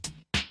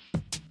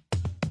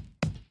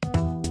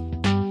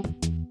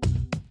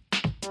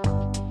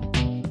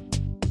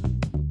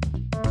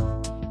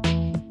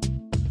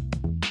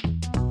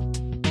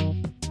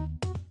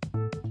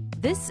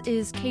This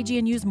is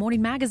KGNU's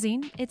Morning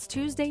Magazine. It's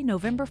Tuesday,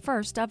 November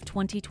 1st of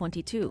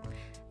 2022,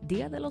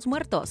 Dia de los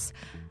Muertos.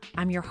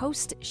 I'm your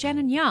host,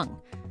 Shannon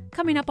Young.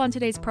 Coming up on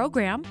today's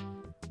program,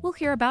 we'll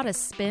hear about a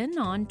spin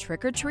on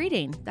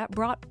trick-or-treating that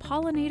brought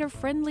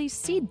pollinator-friendly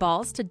seed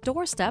balls to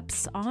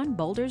doorsteps on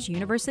Boulder's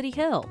University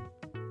Hill.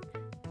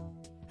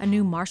 A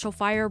new Marshall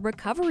Fire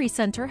Recovery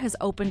Center has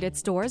opened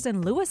its doors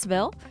in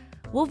Louisville.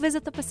 We'll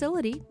visit the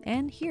facility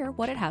and hear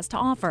what it has to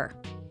offer.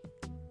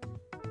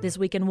 This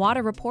Week in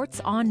Water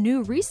reports on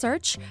new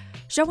research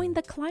showing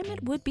the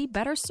climate would be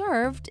better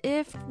served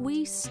if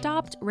we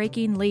stopped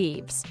raking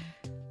leaves.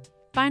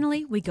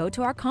 Finally, we go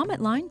to our comment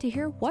line to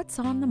hear what's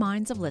on the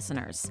minds of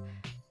listeners.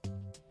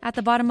 At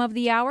the bottom of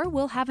the hour,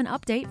 we'll have an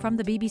update from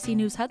the BBC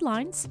News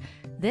headlines.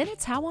 Then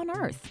it's How on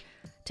Earth.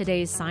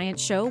 Today's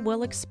science show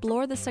will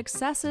explore the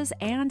successes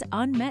and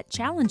unmet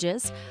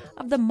challenges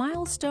of the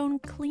Milestone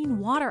Clean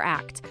Water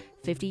Act,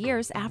 50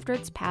 years after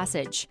its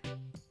passage.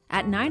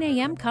 At 9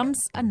 a.m.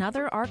 comes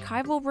another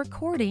archival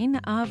recording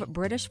of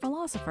British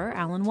philosopher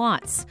Alan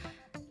Watts.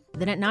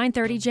 Then at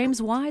 9:30,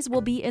 James Wise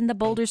will be in the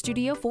Boulder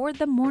studio for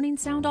the Morning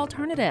Sound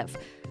Alternative.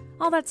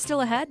 All that's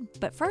still ahead,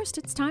 but first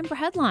it's time for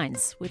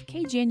headlines with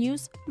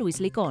KGNU's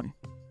Luis Licon.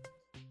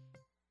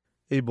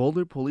 A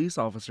Boulder police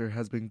officer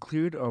has been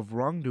cleared of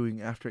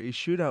wrongdoing after a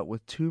shootout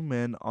with two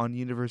men on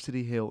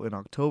University Hill in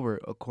October,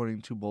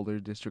 according to Boulder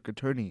District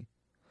Attorney.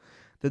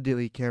 The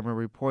Daily Camera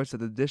reports that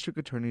the District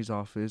Attorney's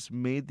Office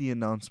made the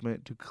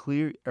announcement to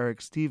clear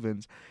Eric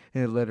Stevens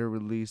in a letter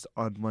released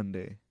on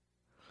Monday.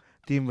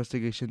 The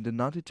investigation did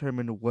not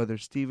determine whether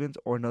Stevens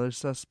or another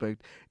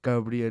suspect,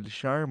 Gabriel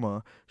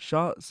Sharma,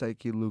 shot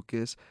Psyche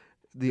Lucas,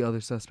 the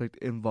other suspect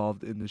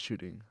involved in the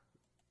shooting.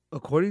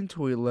 According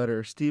to a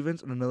letter,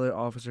 Stevens and another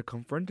officer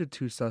confronted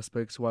two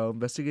suspects while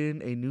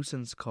investigating a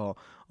nuisance call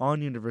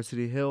on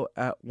University Hill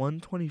at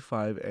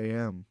 1:25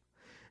 a.m.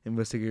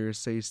 Investigators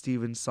say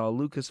Stevens saw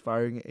Lucas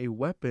firing a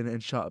weapon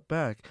and shot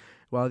back.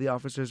 While the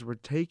officers were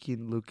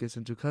taking Lucas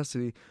into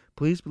custody,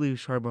 police believe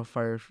Sharma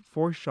fired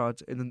 4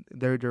 shots in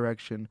their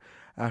direction,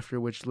 after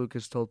which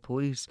Lucas told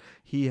police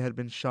he had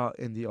been shot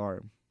in the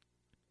arm.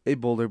 A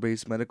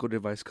Boulder-based medical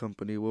device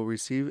company will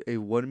receive a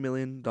 $1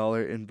 million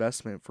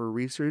investment for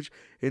research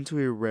into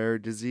a rare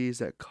disease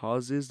that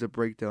causes the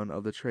breakdown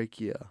of the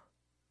trachea.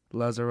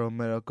 Lazaro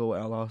Medical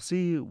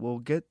LLC will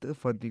get the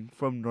funding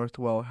from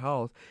Northwell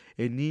Health,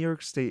 a New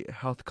York State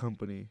health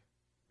company.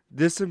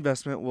 This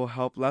investment will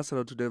help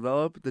Lazaro to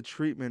develop the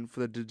treatment for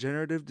the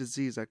degenerative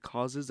disease that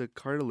causes the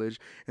cartilage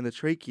in the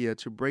trachea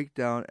to break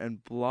down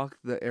and block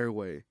the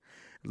airway.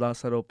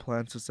 Lazaro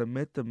plans to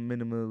submit the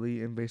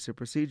minimally invasive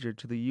procedure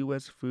to the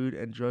U.S. Food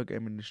and Drug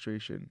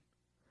Administration.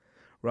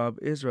 Rob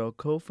Israel,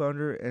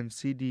 co-founder and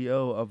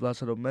CDO of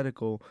Lazaro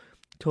Medical,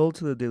 told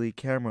to the Daily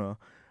Camera,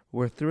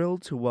 "We're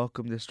thrilled to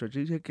welcome this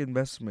strategic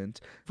investment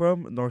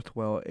from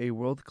Northwell, a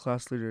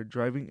world-class leader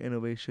driving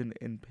innovation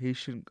in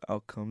patient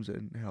outcomes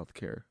in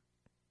healthcare."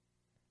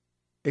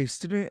 A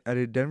student at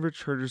a Denver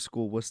charter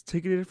school was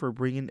ticketed for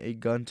bringing a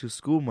gun to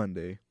school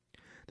Monday.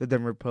 The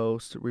Denver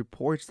Post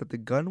reports that the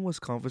gun was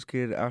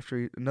confiscated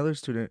after another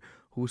student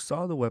who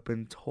saw the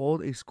weapon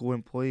told a school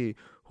employee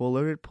who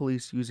alerted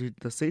police using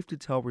the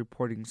Safe-to-Tell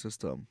reporting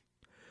system.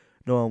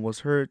 No one was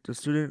hurt. The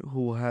student,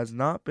 who has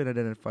not been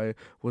identified,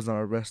 was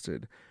not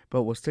arrested,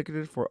 but was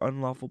ticketed for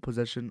unlawful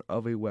possession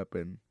of a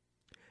weapon.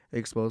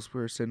 A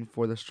spokesperson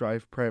for the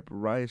Strive Prep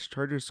Rice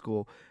Charter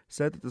School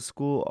said that the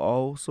school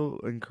also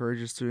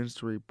encourages students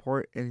to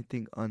report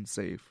anything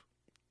unsafe.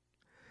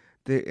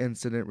 The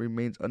incident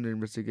remains under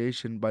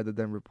investigation by the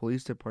Denver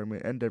Police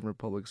Department and Denver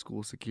Public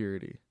School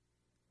Security.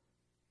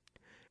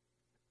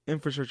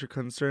 Infrastructure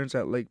concerns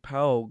at Lake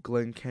Powell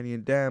Glen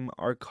Canyon Dam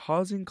are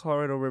causing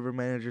Colorado River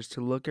managers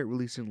to look at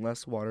releasing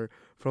less water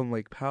from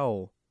Lake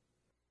Powell.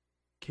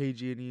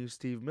 KGNU's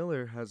Steve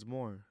Miller has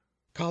more.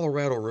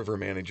 Colorado River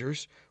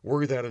managers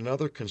worry that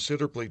another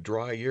considerably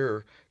dry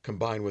year,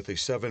 combined with a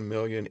 7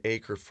 million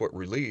acre-foot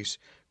release,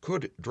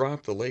 could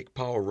drop the Lake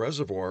Powell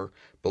Reservoir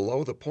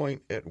below the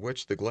point at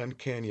which the Glen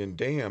Canyon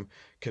Dam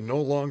can no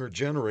longer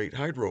generate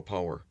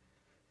hydropower.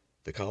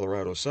 The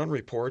Colorado Sun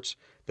reports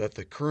that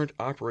the current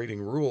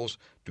operating rules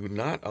do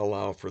not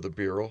allow for the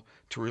Bureau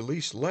to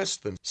release less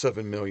than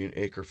 7 million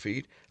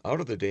acre-feet out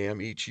of the dam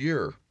each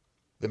year.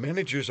 The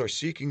managers are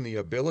seeking the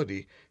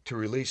ability to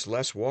release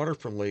less water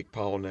from Lake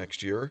Powell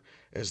next year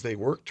as they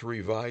work to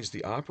revise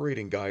the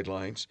operating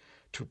guidelines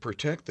to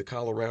protect the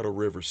Colorado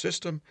River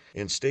system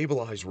and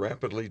stabilize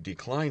rapidly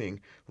declining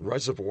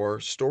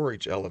reservoir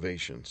storage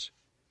elevations.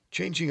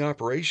 Changing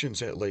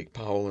operations at Lake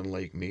Powell and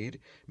Lake Mead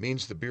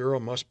means the Bureau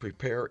must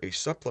prepare a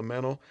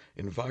supplemental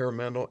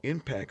environmental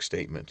impact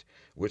statement,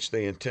 which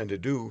they intend to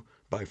do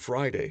by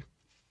Friday.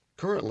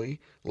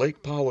 Currently,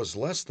 Lake Powell is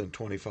less than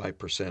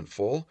 25%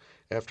 full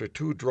after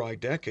 2 dry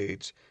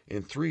decades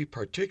and 3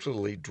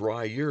 particularly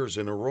dry years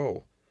in a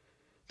row.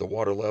 The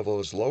water level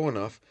is low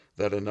enough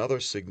that another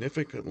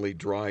significantly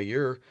dry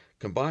year,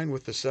 combined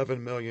with the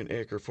 7 million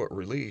acre-foot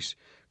release,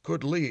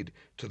 could lead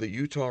to the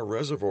Utah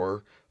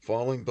Reservoir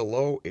falling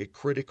below a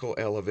critical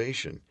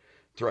elevation,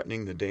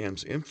 threatening the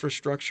dam's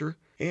infrastructure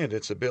and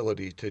its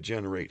ability to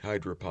generate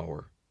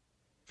hydropower.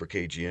 For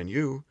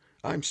KGNU,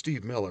 I'm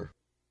Steve Miller.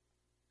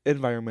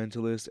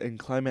 Environmentalists and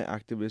climate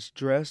activists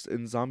dressed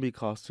in zombie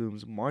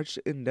costumes marched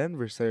in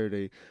Denver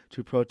Saturday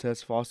to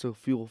protest fossil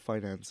fuel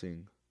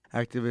financing.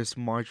 Activists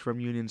marched from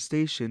Union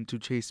Station to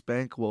Chase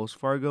Bank, Wells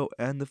Fargo,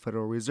 and the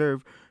Federal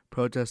Reserve,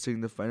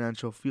 protesting the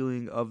financial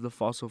fueling of the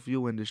fossil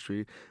fuel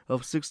industry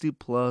of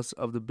 60+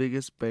 of the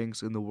biggest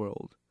banks in the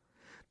world.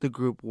 The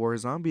group wore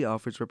zombie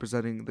outfits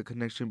representing the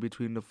connection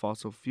between the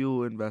fossil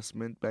fuel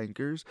investment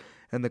bankers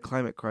and the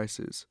climate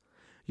crisis.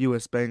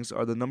 U.S. banks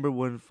are the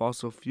 #1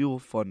 fossil fuel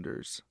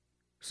funders.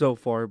 So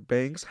far,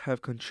 banks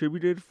have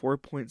contributed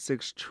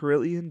 $4.6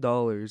 trillion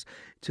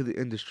to the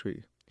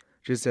industry.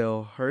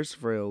 Giselle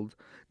Hirschfeld,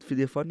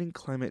 the Funding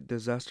Climate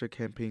Disaster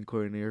Campaign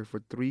Coordinator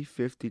for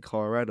 350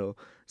 Colorado,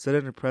 said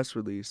in a press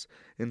release,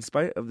 in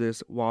spite of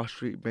this, Wall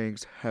Street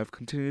banks have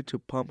continued to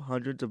pump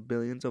hundreds of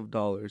billions of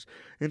dollars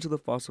into the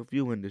fossil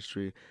fuel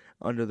industry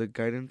under the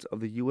guidance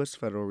of the U.S.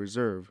 Federal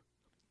Reserve.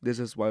 This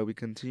is why we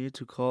continue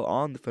to call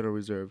on the Federal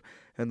Reserve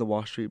and the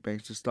Wall Street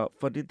banks to stop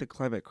funding the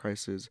climate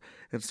crisis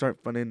and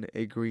start funding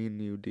a Green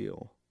New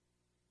Deal.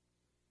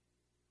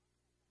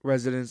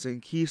 Residents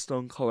in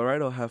Keystone,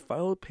 Colorado have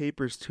filed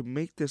papers to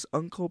make this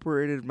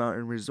unincorporated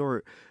mountain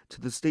resort to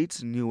the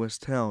state's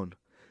newest town.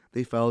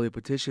 They filed a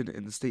petition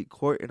in the state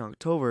court in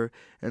October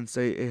and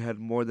say it had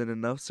more than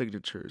enough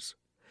signatures.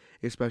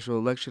 A special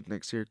election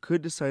next year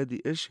could decide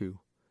the issue.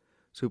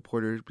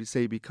 Supporters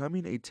say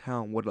becoming a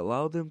town would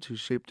allow them to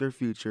shape their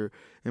future,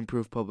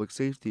 improve public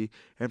safety,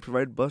 and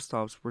provide bus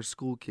stops for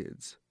school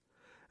kids.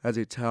 As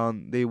a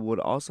town, they would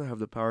also have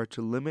the power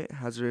to limit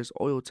hazardous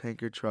oil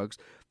tanker trucks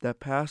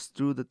that pass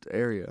through the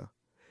area.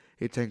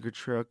 A tanker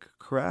truck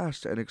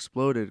crashed and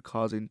exploded,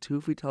 causing 2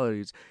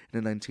 fatalities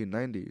in the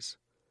 1990s.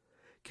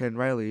 Ken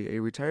Riley,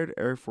 a retired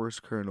Air Force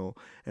colonel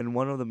and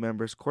one of the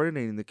members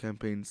coordinating the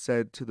campaign,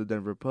 said to the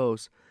Denver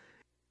Post,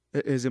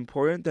 "It is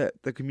important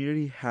that the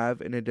community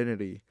have an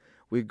identity.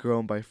 We've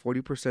grown by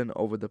 40%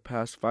 over the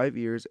past 5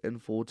 years in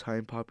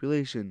full-time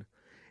population.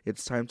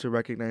 It's time to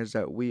recognize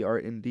that we are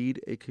indeed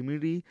a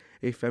community,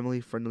 a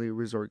family-friendly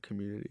resort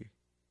community."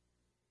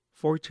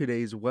 For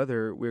today's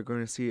weather, we're going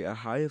to see a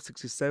high of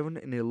 67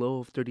 and a low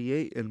of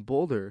 38 in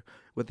Boulder,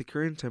 with a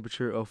current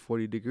temperature of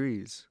 40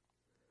 degrees.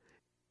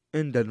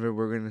 In Denver,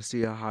 we're going to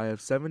see a high of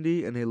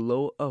 70 and a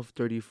low of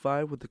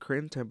 35, with a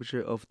current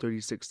temperature of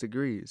 36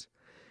 degrees.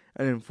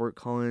 And in Fort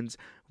Collins,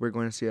 we're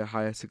going to see a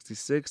high of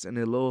 66 and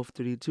a low of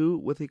 32,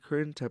 with a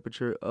current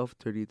temperature of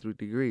 33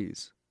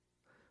 degrees.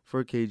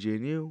 For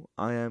KGNU,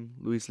 I am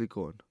Luis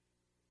Licon.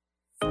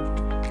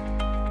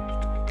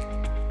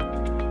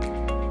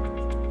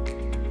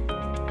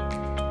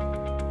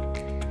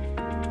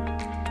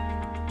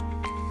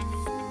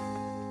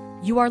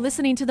 You are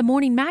listening to the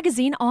Morning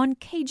Magazine on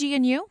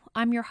KGNU.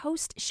 I'm your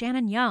host,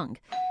 Shannon Young.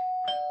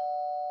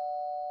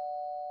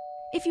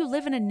 If you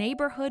live in a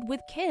neighborhood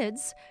with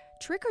kids,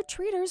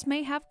 trick-or-treaters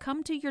may have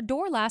come to your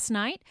door last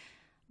night.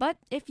 But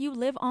if you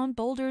live on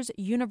Boulder's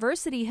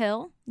University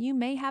Hill, you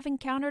may have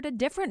encountered a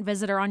different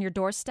visitor on your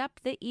doorstep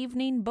the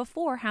evening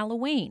before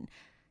Halloween.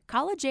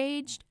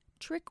 College-aged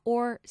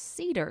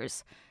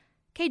trick-or-seaters.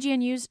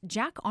 KGNU's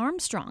Jack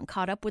Armstrong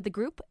caught up with the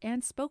group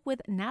and spoke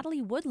with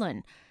Natalie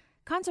Woodland,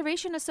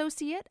 Conservation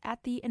Associate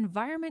at the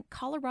Environment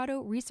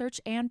Colorado Research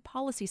and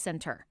Policy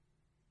Center.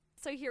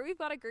 So here we've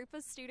got a group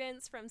of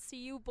students from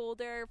CU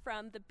Boulder,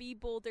 from the Bee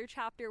Boulder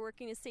chapter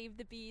working to save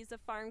the bees, a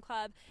farm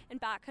club, and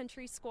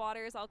Backcountry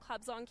Squatters, all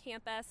clubs on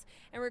campus.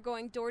 And we're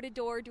going door to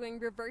door doing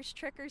reverse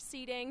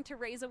trick-or-seating to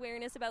raise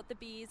awareness about the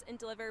bees and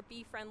deliver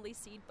bee-friendly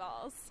seed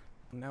balls.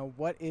 Now,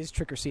 what is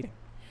trick-or-seating?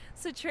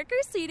 So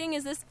trick-or-seating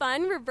is this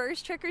fun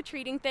reverse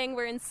trick-or-treating thing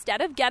where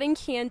instead of getting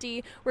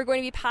candy, we're going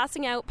to be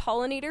passing out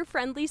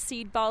pollinator-friendly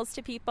seed balls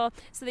to people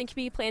so they can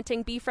be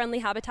planting bee-friendly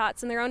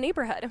habitats in their own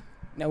neighborhood.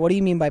 Now, what do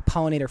you mean by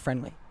pollinator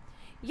friendly?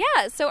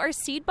 Yeah, so our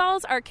seed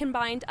balls are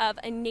combined of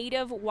a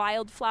native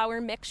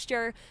wildflower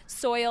mixture,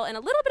 soil, and a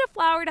little bit of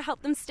flour to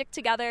help them stick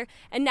together.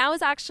 And now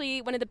is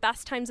actually one of the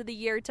best times of the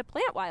year to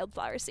plant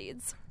wildflower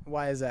seeds.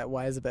 Why is that?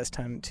 Why is the best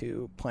time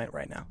to plant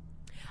right now?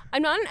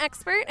 I'm not an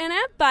expert in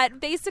it,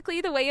 but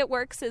basically the way it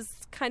works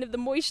is kind of the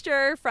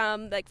moisture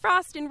from like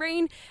frost and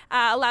rain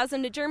allows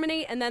them to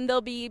germinate, and then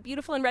they'll be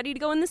beautiful and ready to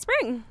go in the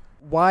spring.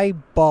 Why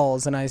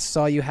balls? And I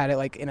saw you had it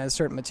like in a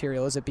certain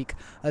material. Is it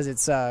because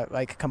it's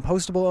like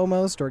compostable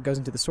almost, or it goes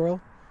into the soil?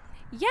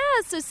 Yeah,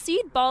 so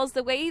seed balls,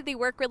 the way they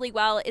work really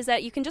well is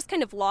that you can just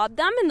kind of lob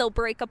them and they'll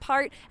break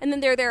apart, and then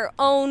they're their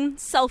own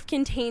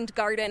self-contained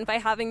garden by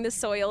having the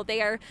soil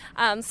there.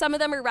 Some of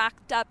them are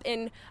wrapped up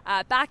in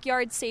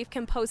backyard-safe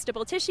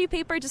compostable tissue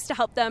paper just to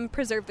help them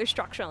preserve their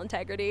structural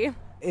integrity.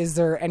 Is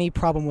there any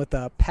problem with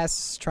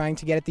pests trying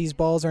to get at these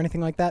balls or anything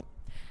like that?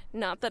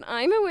 Not that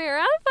I'm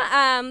aware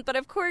of, but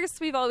of course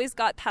we've always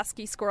got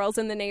pesky squirrels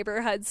in the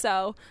neighborhood,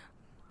 so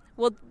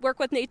we'll work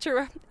with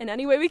nature in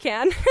any way we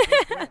can.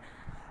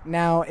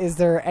 Now, is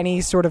there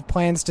any sort of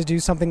plans to do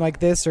something like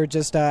this, or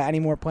just any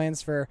more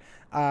plans for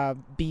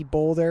Bee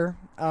Boulder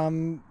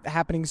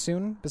happening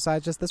soon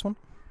besides just this one?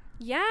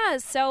 Yeah,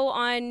 so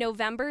on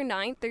November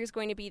 9th, there's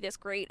going to be this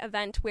great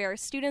event where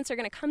students are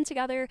going to come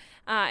together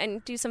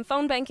and do some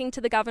phone banking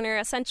to the governor.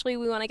 Essentially,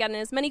 we want to get in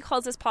as many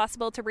calls as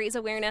possible to raise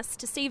awareness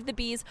to save the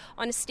bees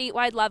on a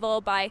statewide level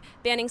by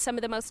banning some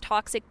of the most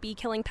toxic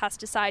bee-killing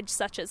pesticides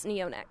such as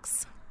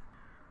neonics.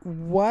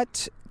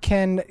 What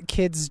can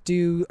kids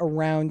do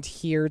around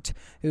here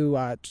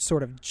to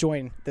sort of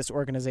join this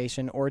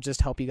organization or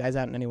just help you guys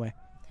out in any way?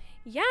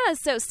 Yeah,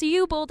 so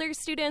CU Boulder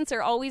students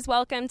are always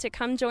welcome to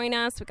come join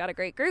us. We've got a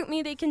great group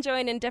me they can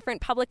join in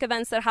different public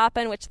events that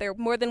happen, which they're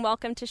more than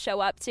welcome to show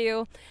up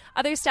to.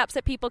 Other steps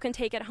that people can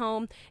take at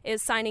home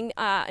is signing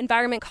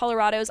Environment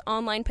Colorado's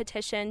online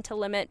petition to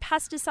limit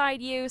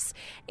pesticide use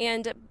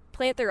and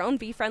plant their own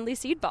bee-friendly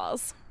seed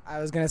balls. I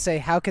was going to say,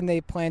 how can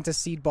they plant a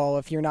seed ball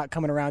if you're not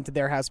coming around to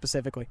their house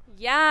specifically?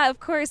 Yeah, of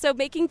course. So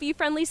making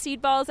bee-friendly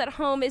seed balls at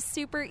home is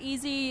super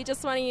easy. You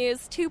just want to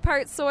use 2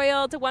 parts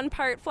soil to 1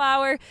 part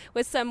flour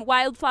with some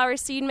wildflower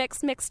seed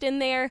mix mixed in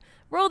there.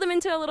 Roll them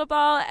into a little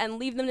ball and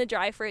leave them to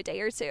dry for a day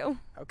or 2.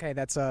 Okay,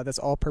 that's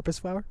all-purpose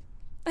flour?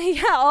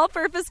 Yeah,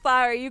 all-purpose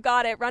flour. You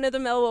got it.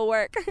 Run-of-the-mill will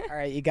work. All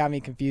right, you got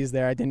me confused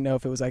there. I didn't know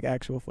if it was like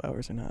actual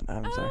flowers or not.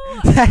 I'm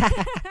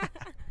sorry.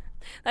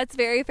 That's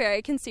very fair.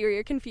 I can see where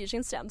your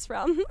confusion stems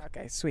from.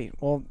 Okay, sweet.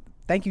 Well,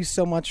 thank you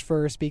so much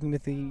for speaking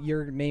with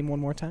your name one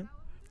more time.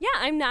 Yeah,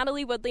 I'm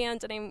Natalie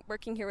Woodland, and I'm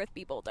working here with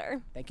Bee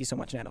Boulder. Thank you so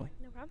much, Natalie.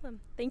 No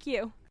problem. Thank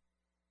you.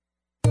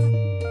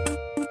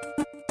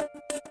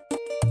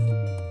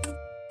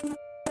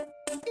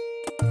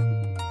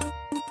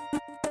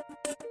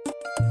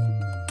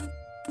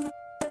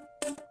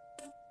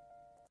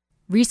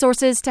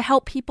 Resources to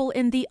help people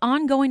in the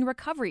ongoing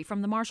recovery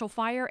from the Marshall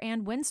Fire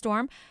and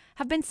windstorm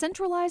have been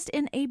centralized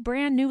in a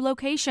brand new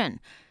location.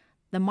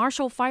 The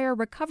Marshall Fire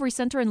Recovery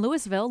Center in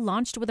Louisville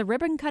launched with a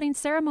ribbon-cutting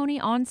ceremony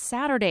on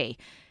Saturday.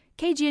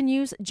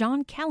 KGNU's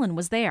John Kellen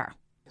was there.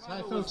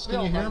 Hi, folks.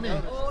 Can you hear me?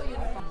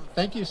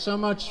 Thank you so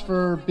much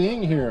for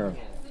being here.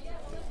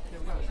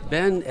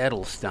 Ben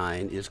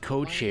Edelstein is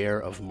co-chair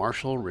of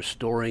Marshall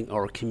Restoring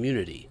Our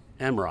Community,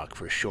 MROC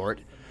for short,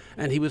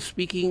 and he was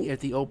speaking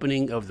at the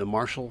opening of the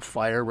Marshall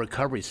Fire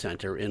Recovery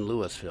Center in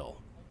Louisville.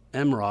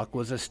 MROC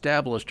was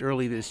established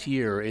early this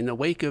year in the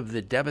wake of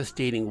the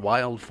devastating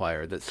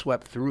wildfire that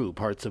swept through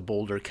parts of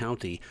Boulder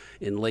County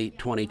in late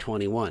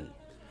 2021.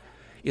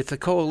 It's a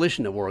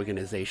coalition of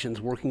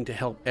organizations working to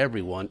help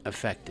everyone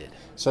affected.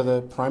 So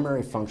the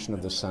primary function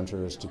of the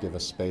center is to give a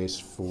space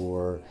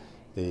for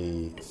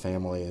the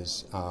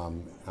families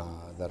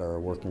that are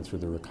working through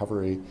the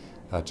recovery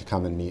to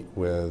come and meet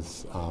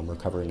with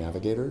recovery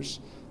navigators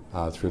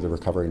through the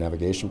Recovery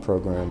Navigation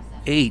Program.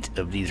 8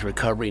 of these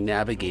recovery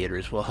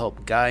navigators will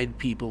help guide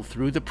people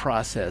through the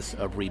process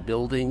of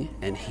rebuilding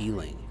and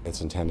healing.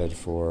 It's intended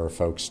for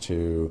folks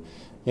to,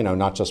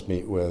 not just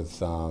meet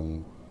with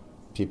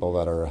people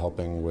that are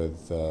helping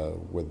with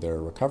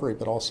their recovery,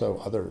 but also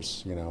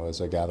others,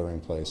 as a gathering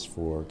place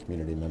for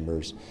community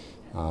members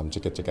to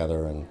get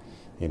together and,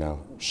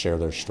 share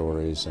their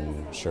stories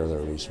and share their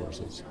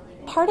resources.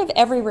 Part of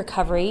every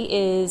recovery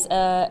is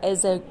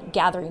a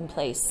gathering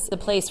place, a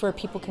place where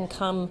people can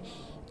come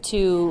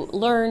to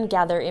learn,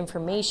 gather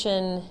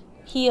information,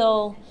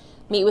 heal,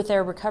 meet with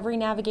their recovery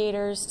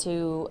navigators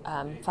to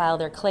file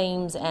their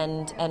claims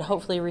and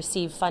hopefully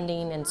receive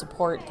funding and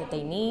support that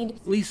they need.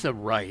 Lisa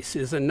Rice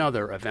is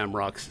another of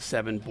MROC's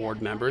 7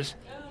 board members.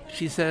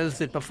 She says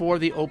that before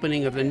the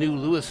opening of the new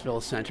Louisville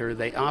Center,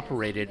 they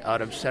operated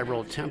out of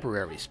several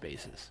temporary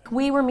spaces.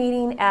 We were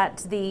meeting at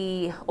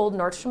the old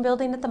Nordstrom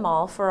building at the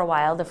mall for a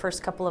while, the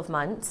first couple of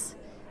months.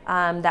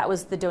 That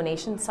was the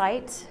donation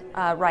site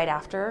right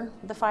after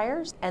the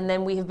fires. And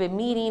then we have been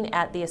meeting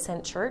at the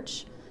Ascent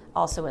Church,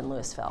 also in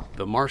Louisville.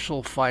 The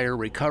Marshall Fire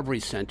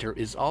Recovery Center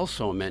is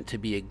also meant to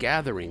be a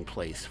gathering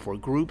place for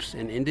groups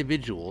and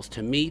individuals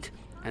to meet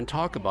and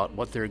talk about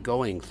what they're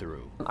going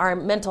through. Our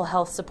mental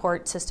health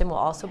support system will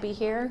also be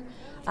here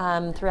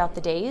throughout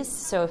the days,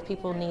 so if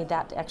people need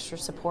that extra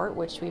support,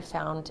 which we've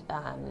found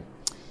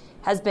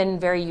has been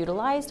very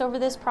utilized over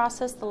this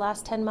process the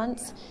last 10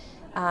 months,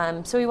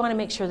 so we want to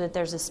make sure that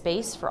there's a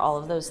space for all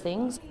of those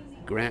things.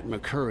 Grant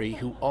McCurry,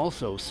 who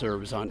also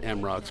serves on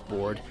MROC's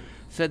board,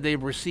 said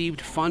they've received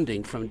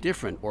funding from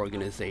different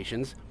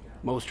organizations,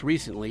 most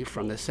recently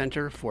from the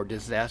Center for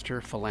Disaster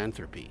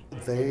Philanthropy.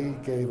 They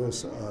gave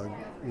us a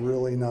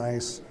really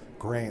nice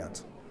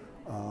grant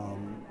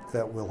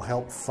that will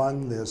help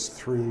fund this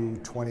through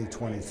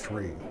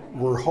 2023.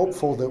 We're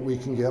hopeful that we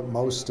can get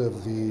most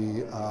of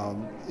the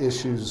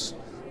issues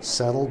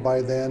settled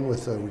by then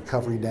with the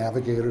recovery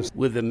navigators.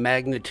 With the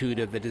magnitude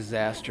of the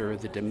disaster,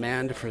 the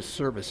demand for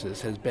services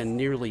has been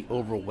nearly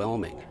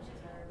overwhelming.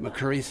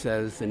 McCurry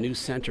says the new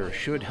center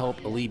should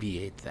help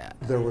alleviate that.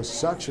 There was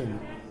such a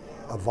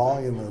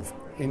volume of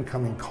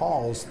incoming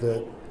calls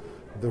that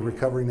the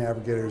recovery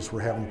navigators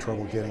were having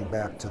trouble getting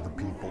back to the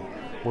people.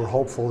 We're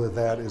hopeful that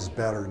that is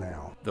better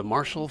now. The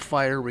Marshall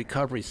Fire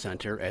Recovery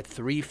Center at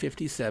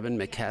 357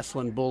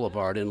 McCaslin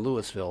Boulevard in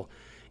Louisville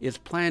is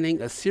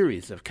planning a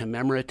series of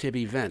commemorative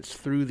events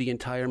through the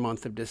entire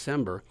month of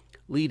December,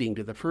 leading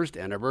to the first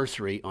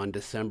anniversary on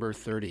December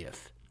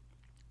 30th.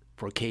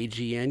 For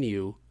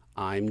KGNU,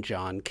 I'm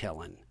John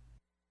Kellen.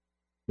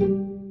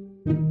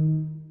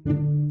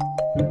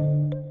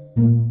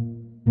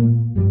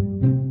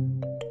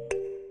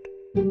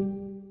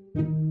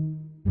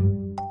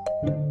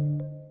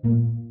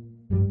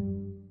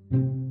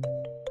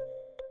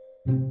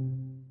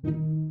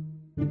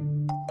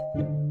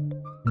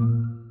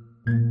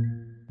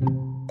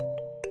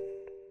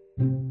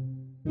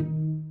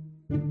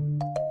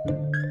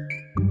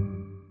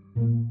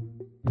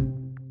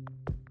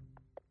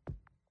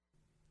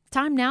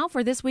 Time now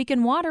for This Week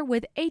in Water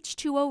with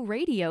H2O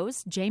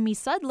Radio's Jamie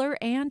Sudler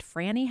and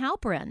Franny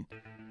Halperin.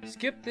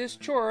 Skip this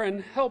chore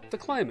and help the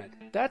climate.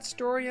 That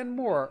story and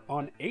more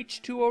on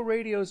H2O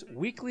Radio's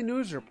weekly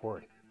news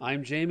report.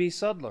 I'm Jamie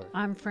Sudler.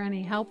 I'm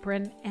Franny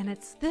Halperin, and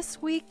it's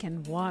This Week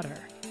in Water.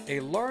 A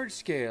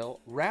large-scale,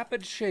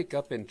 rapid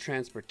shakeup in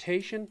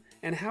transportation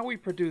and how we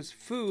produce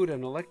food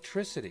and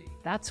electricity.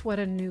 That's what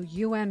a new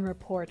UN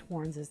report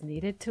warns is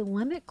needed to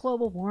limit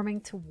global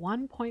warming to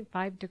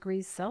 1.5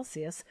 degrees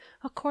Celsius,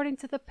 according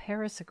to the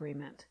Paris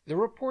Agreement. The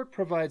report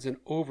provides an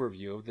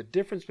overview of the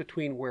difference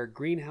between where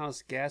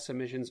greenhouse gas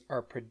emissions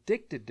are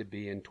predicted to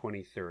be in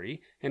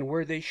 2030 and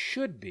where they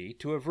should be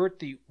to avert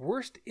the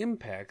worst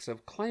impacts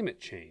of climate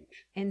change.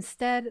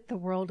 Instead, the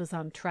world is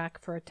on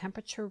track for a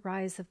temperature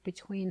rise of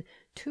between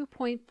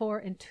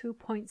 2.4 and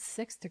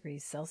 2.6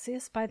 degrees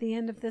Celsius by the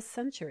end of this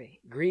century.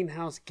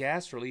 Greenhouse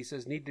gas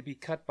releases need to be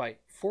cut by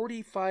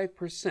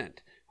 45%,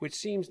 which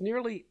seems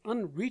nearly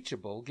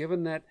unreachable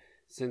given that,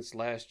 since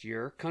last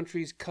year,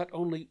 countries cut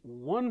only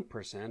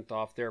 1%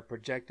 off their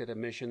projected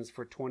emissions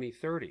for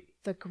 2030.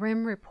 The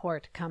grim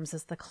report comes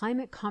as the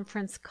climate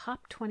conference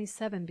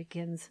COP27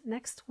 begins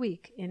next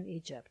week in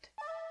Egypt.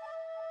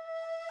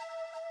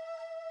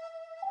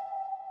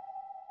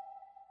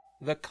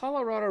 The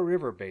Colorado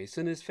River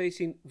Basin is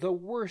facing the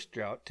worst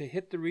drought to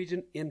hit the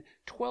region in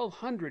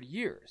 1,200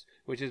 years,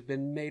 which has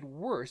been made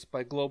worse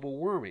by global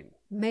warming.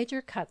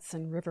 Major cuts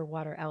in river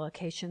water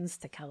allocations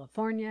to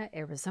California,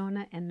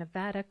 Arizona, and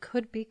Nevada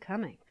could be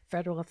coming.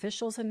 Federal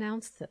officials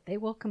announced that they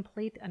will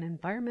complete an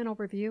environmental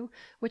review,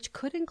 which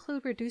could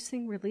include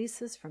reducing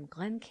releases from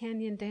Glen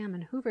Canyon Dam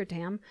and Hoover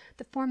Dam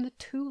that form the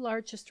two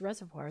largest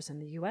reservoirs in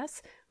the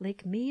U.S.,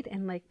 Lake Mead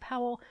and Lake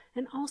Powell,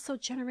 and also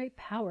generate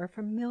power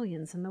for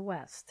millions in the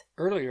West.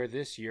 Earlier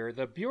this year,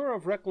 the Bureau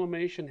of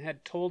Reclamation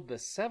had told the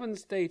 7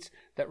 states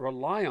that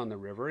rely on the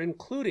river,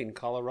 including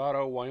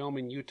Colorado,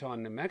 Wyoming, Utah,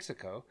 and New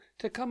Mexico,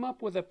 to come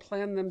up with a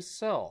plan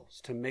themselves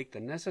to make the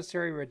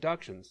necessary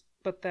reductions.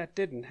 But that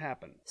didn't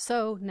happen.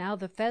 So now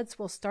the feds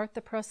will start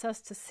the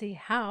process to see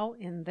how,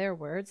 in their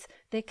words,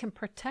 they can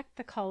protect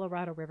the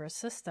Colorado River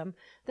system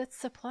that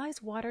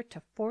supplies water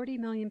to 40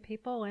 million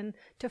people and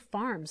to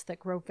farms that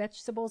grow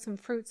vegetables and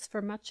fruits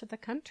for much of the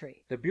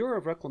country. The Bureau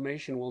of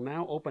Reclamation will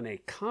now open a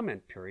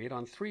comment period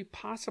on 3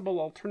 possible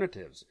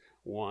alternatives.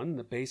 1,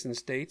 the basin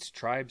states,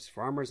 tribes,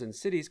 farmers, and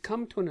cities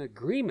come to an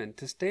agreement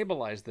to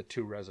stabilize the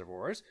 2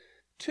 reservoirs.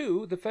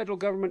 2, the federal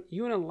government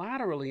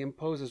unilaterally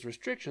imposes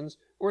restrictions.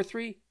 Or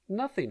 3,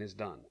 nothing is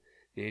done.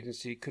 The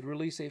agency could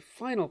release a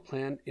final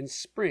plan in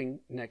spring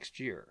next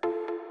year.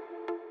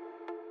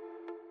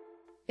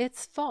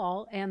 It's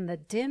fall, and the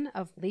din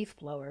of leaf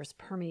blowers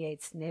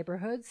permeates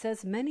neighborhoods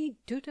as many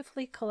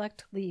dutifully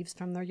collect leaves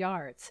from their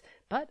yards.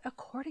 But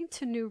according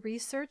to new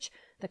research,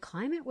 the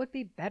climate would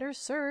be better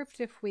served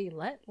if we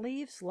let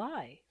leaves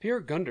lie. Per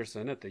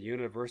Gunderson at the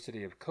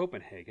University of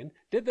Copenhagen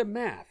did the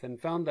math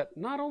and found that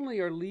not only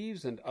are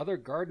leaves and other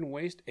garden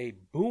waste a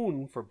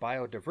boon for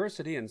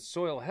biodiversity and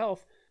soil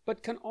health,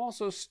 but can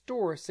also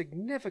store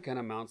significant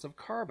amounts of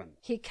carbon.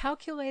 He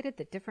calculated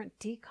the different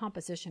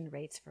decomposition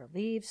rates for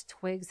leaves,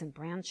 twigs, and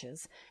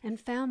branches, and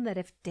found that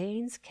if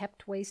Danes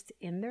kept waste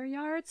in their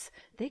yards,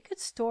 they could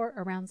store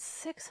around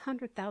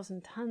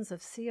 600,000 tons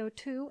of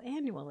CO2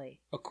 annually.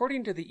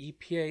 According to the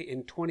EPA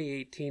in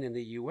 2018 in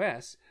the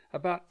U.S.,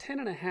 about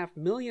 10.5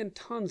 million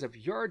tons of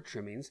yard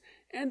trimmings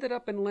ended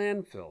up in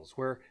landfills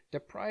where,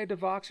 deprived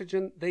of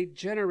oxygen, they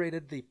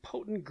generated the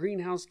potent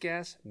greenhouse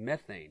gas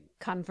methane.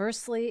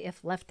 Conversely,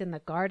 if left in the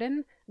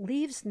garden,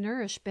 leaves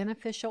nourish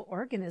beneficial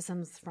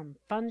organisms from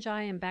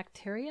fungi and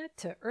bacteria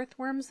to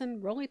earthworms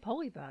and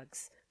roly-poly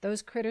bugs.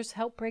 Those critters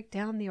help break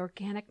down the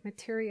organic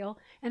material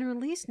and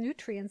release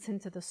nutrients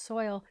into the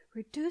soil,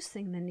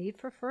 reducing the need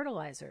for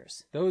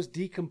fertilizers. Those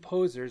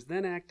decomposers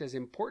then act as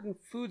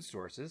important food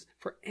sources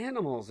for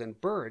animals and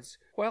birds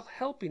while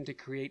helping to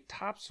create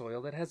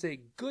topsoil that has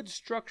a good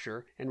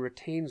structure and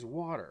retains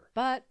water.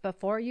 But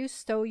before you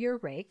stow your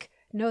rake,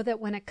 know that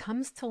when it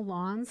comes to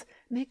lawns,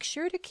 make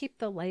sure to keep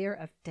the layer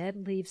of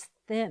dead leaves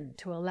thin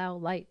to allow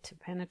light to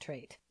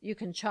penetrate. You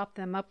can chop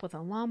them up with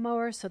a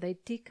lawnmower so they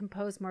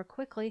decompose more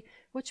quickly,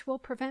 which will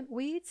prevent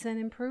weeds and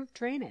improve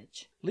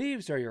drainage.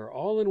 Leaves are your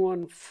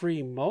all-in-one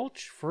free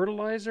mulch,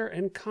 fertilizer,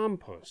 and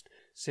compost,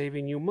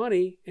 saving you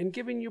money and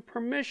giving you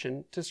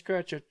permission to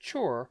scratch a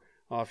chore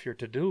off your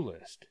to-do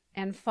list.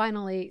 And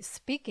finally,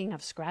 speaking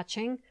of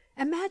scratching,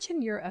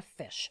 imagine you're a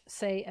fish,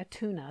 say a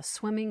tuna,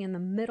 swimming in the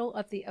middle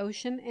of the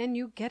ocean and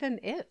you get an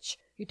itch.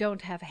 You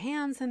don't have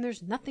hands and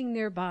there's nothing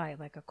nearby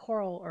like a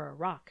coral or a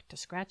rock to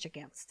scratch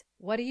against.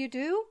 What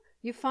do?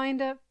 You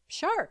find a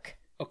shark.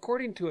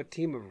 According to a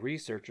team of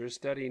researchers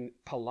studying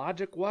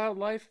pelagic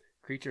wildlife,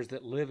 creatures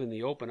that live in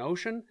the open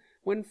ocean,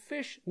 when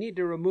fish need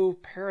to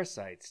remove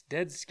parasites,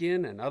 dead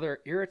skin, and other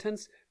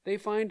irritants, they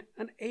find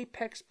an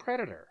apex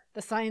predator.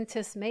 The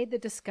scientists made the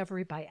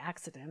discovery by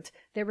accident.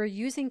 They were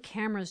using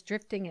cameras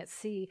drifting at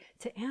sea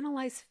to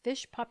analyze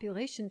fish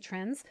population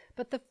trends,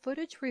 but the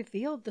footage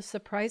revealed the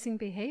surprising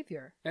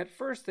behavior. At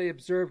first, they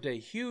observed a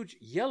huge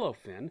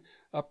yellowfin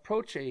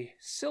approach a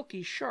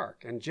silky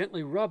shark and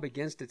gently rub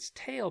against its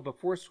tail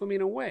before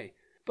swimming away.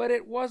 But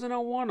it wasn't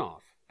a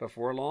one-off.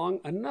 Before long,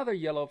 another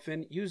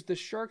yellowfin used the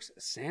shark's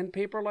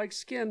sandpaper-like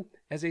skin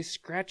as a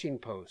scratching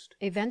post.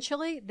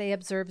 Eventually, they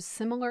observed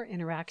similar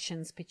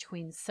interactions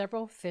between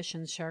several fish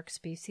and shark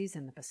species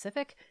in the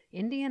Pacific,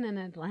 Indian, and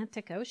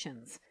Atlantic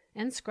Oceans.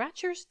 And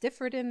scratchers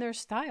differed in their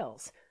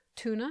styles.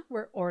 Tuna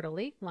were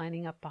orderly,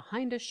 lining up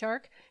behind a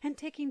shark and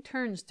taking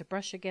turns to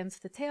brush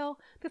against the tail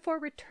before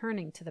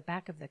returning to the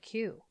back of the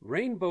queue.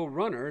 Rainbow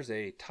runners,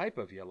 a type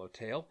of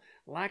yellowtail,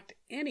 lacked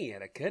any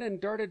etiquette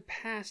and darted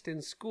past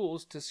in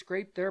schools to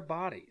scrape their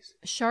bodies.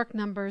 Shark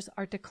numbers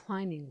are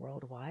declining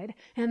worldwide,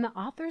 and the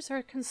authors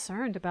are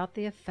concerned about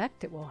the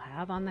effect it will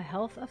have on the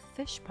health of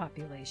fish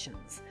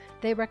populations.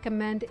 They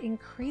recommend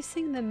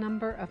increasing the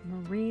number of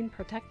marine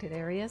protected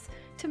areas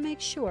to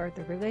make sure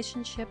the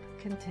relationship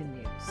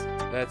continues.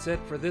 That's it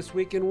for This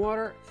Week in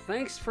Water.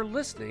 Thanks for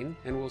listening,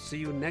 and we'll see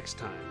you next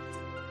time.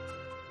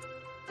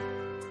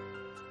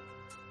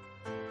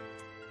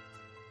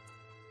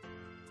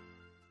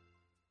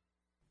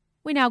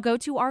 We now go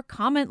to our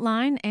comment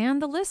line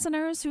and the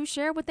listeners who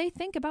share what they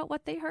think about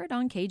what they heard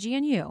on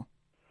KGNU.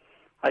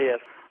 Hi, yes.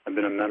 I've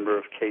been a member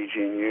of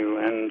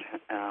KGNU and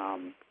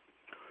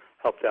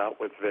helped out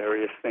with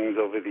various things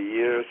over the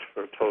years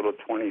for a total of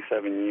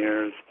 27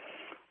 years.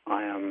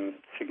 I am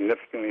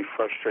significantly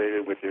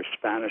frustrated with your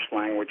Spanish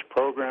language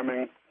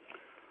programming.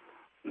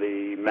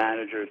 The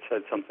manager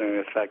said something to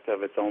the effect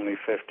of it's only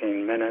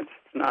 15 minutes.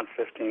 It's not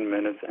 15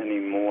 minutes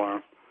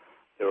anymore.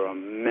 There are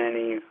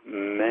many,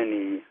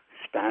 many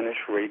Spanish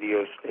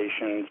radio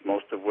stations,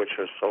 most of which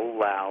are so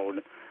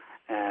loud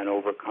and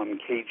overcome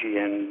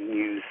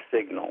KGNU's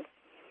signal.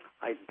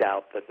 I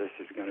doubt that this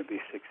is going to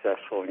be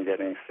successful in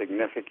getting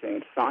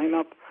significant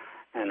sign-up,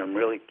 and I'm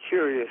really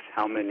curious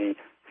how many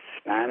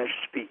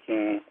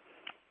Spanish-speaking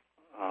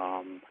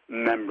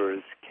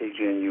members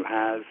KGNU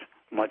has,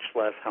 much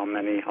less how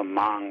many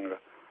Hmong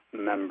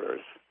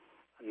members.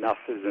 Enough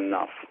is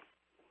enough.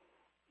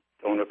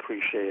 Don't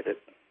appreciate it.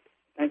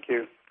 Thank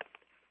you.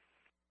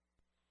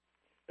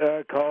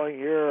 Calling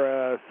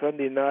here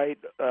Sunday night,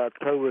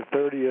 October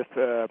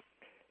 30th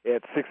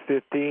at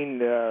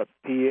 6:15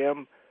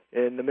 p.m.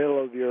 in the middle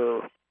of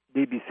your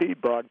BBC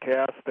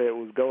broadcast. It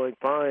was going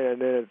fine,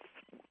 and then it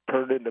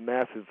turned into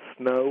massive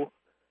snow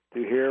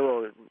to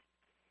here,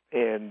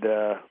 and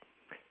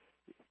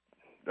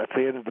that's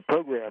the end of the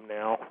program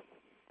now.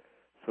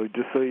 So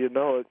just so you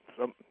know,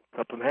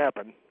 something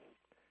happened.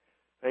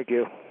 Thank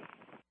you.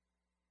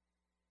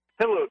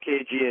 Hello,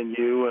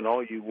 KGNU, and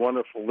all you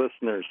wonderful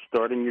listeners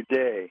starting your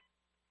day.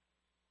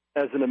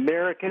 As an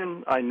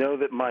American, I know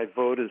that my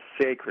vote is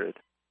sacred.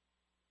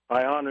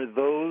 I honor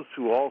those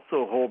who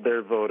also hold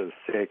their vote as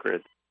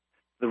sacred.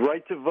 The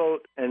right to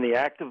vote and the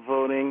act of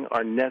voting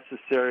are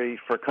necessary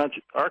for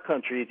our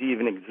country to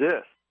even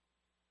exist.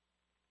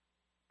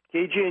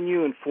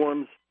 KGNU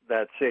informs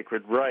that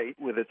sacred right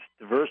with its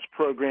diverse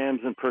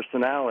programs and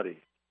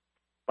personalities.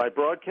 By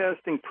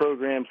broadcasting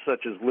programs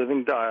such as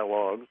Living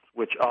Dialogues,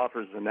 which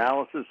offers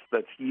analysis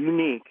that's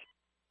unique,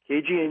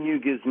 KGNU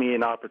gives me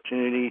an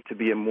opportunity to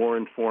be a more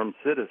informed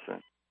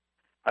citizen.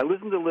 I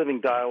listened to Living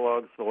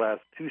Dialogues the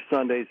last 2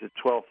 Sundays at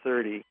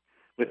 12:30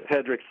 with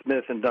Pedrick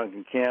Smith and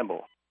Duncan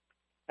Campbell.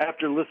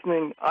 After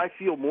listening, I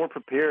feel more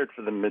prepared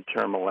for the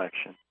midterm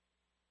election.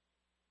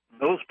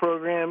 Those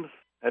programs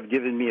have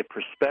given me a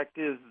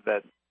perspective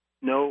that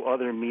no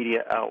other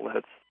media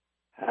outlets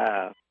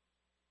have.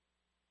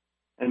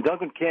 And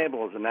Duncan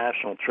Campbell is a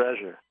national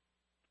treasure.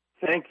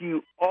 Thank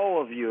you,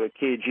 all of you at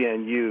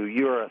KGNU.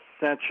 You are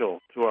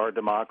essential to our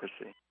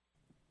democracy.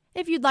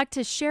 If you'd like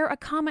to share a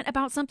comment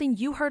about something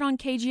you heard on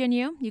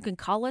KGNU, you can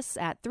call us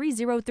at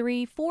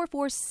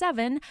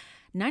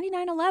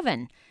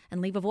 303-447-9911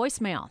 and leave a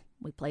voicemail.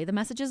 We play the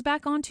messages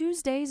back on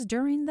Tuesdays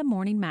during the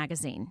Morning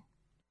Magazine.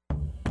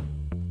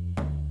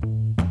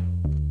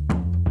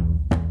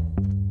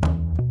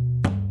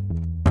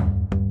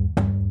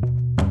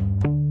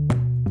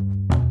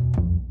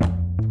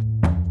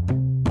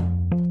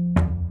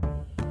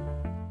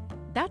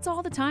 That's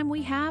all the time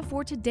we have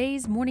for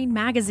today's Morning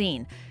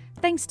Magazine.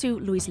 Thanks to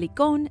Luis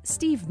Licon,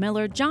 Steve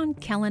Miller, John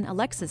Kellen,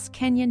 Alexis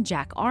Kenyon,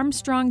 Jack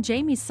Armstrong,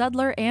 Jamie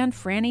Sudler, and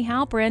Franny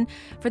Halprin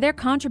for their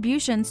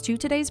contributions to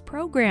today's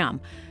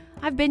program.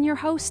 I've been your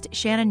host,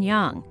 Shannon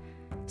Young.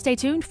 Stay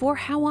tuned for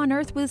How on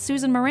Earth with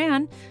Susan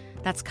Moran.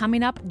 That's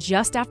coming up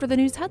just after the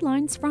news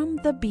headlines from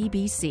the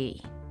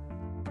BBC.